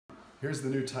Here's the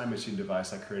new time machine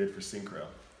device I created for SYNCHRO.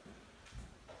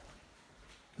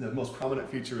 The most prominent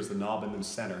feature is the knob in the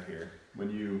center here. When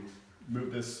you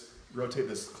move this, rotate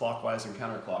this clockwise and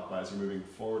counterclockwise, you're moving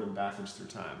forward and backwards through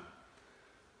time.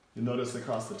 You'll notice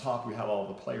across the top we have all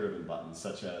the play ribbon buttons,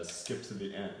 such as skip to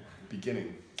the end,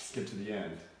 beginning, skip to the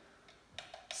end,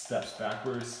 steps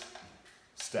backwards,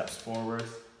 steps forward,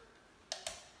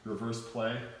 reverse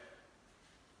play,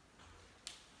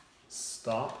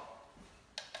 stop,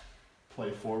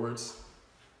 play forwards.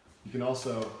 You can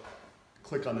also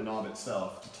click on the knob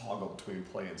itself to toggle between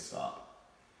play and stop.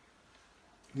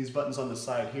 These buttons on the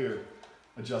side here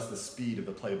adjust the speed of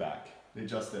the playback. They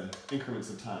adjust the increments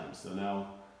of time. So now I'm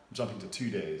jumping to 2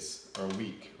 days, or a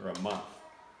week, or a month.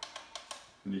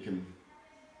 And you can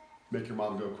make your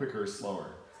model go quicker or slower.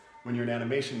 When you're in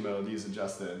animation mode, these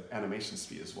adjust the animation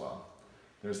speed as well.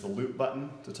 There's the loop button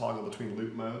to toggle between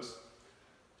loop modes.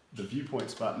 The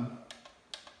viewpoints button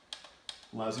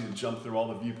allows you to jump through all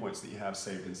the viewpoints that you have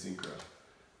saved in SYNCHRO.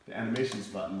 The animations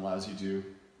button allows you to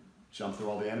jump through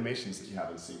all the animations that you have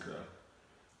in SYNCHRO.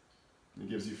 It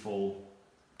gives you full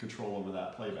control over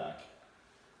that playback.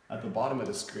 At the bottom of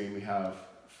the screen, we have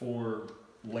 4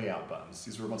 layout buttons.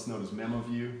 These were once known as memo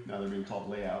view, now they're being called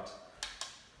layout,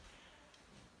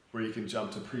 where you can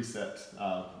jump to preset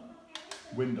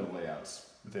window layouts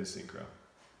within SYNCHRO.